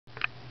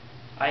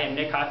I am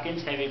Nick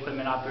Hopkins, Heavy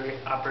Equipment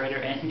Operator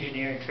and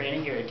Engineer in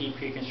Training here at Deep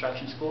Creek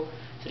Construction School.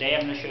 Today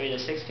I'm going to show you the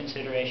 6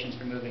 considerations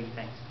for moving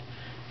things.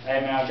 I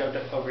have an object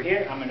over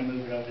here, I'm going to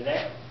move it over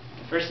there.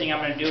 The first thing I'm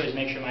going to do is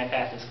make sure my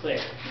path is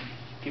clear.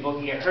 People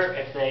can get hurt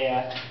if they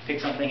pick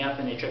something up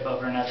and they trip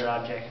over another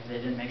object if they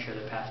didn't make sure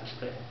their path was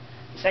clear.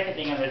 The second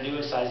thing I'm going to do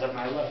is size up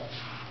my load.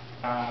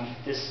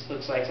 This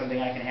looks like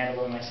something I can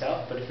handle by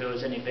myself, but if it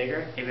was any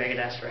bigger, maybe I could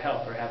ask for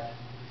help or have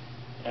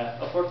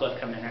a forklift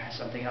come in or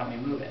something help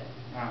me move it.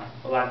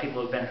 A lot of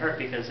people have been hurt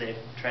because they've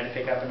tried to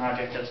pick up an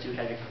object that was too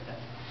heavy for them.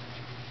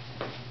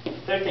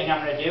 The third thing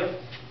I'm going to do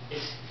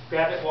is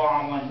grab it while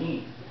on one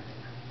knee.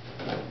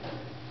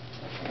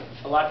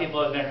 A lot of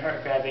people have been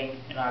hurt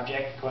grabbing an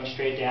object, going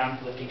straight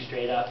down, lifting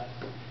straight up.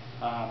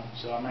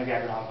 So I'm going to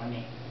grab it on one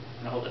knee.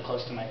 I'm going to hold it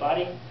close to my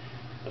body.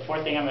 The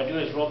fourth thing I'm going to do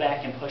is roll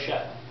back and push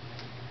up.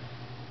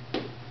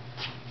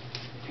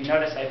 If you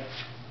notice, I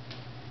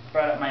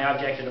brought up my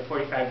object at a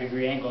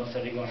 45-degree angle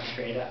instead of going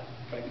straight up.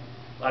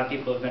 A lot of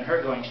people have been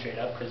hurt going straight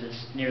up because it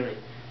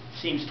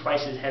seems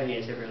twice as heavy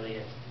as it really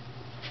is.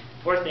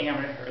 The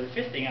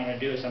fifth thing I'm going to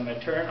do is I'm going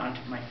to turn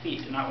onto my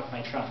feet, not with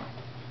my trunk.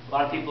 A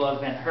lot of people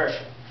have been hurt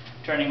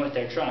turning with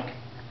their trunk,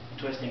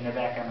 twisting their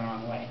back arm the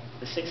wrong way.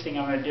 The sixth thing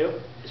I'm going to do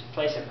is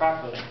place it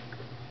properly.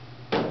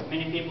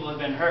 Many people have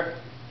been hurt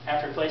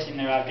after placing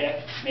their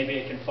object. Maybe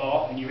it can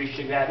fall when you reach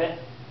to grab it,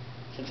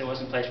 since it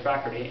wasn't placed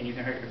properly, and you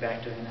can hurt your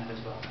back doing that as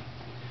well.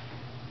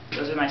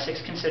 Those are my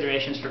 6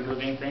 considerations for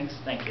moving things.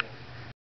 Thank you.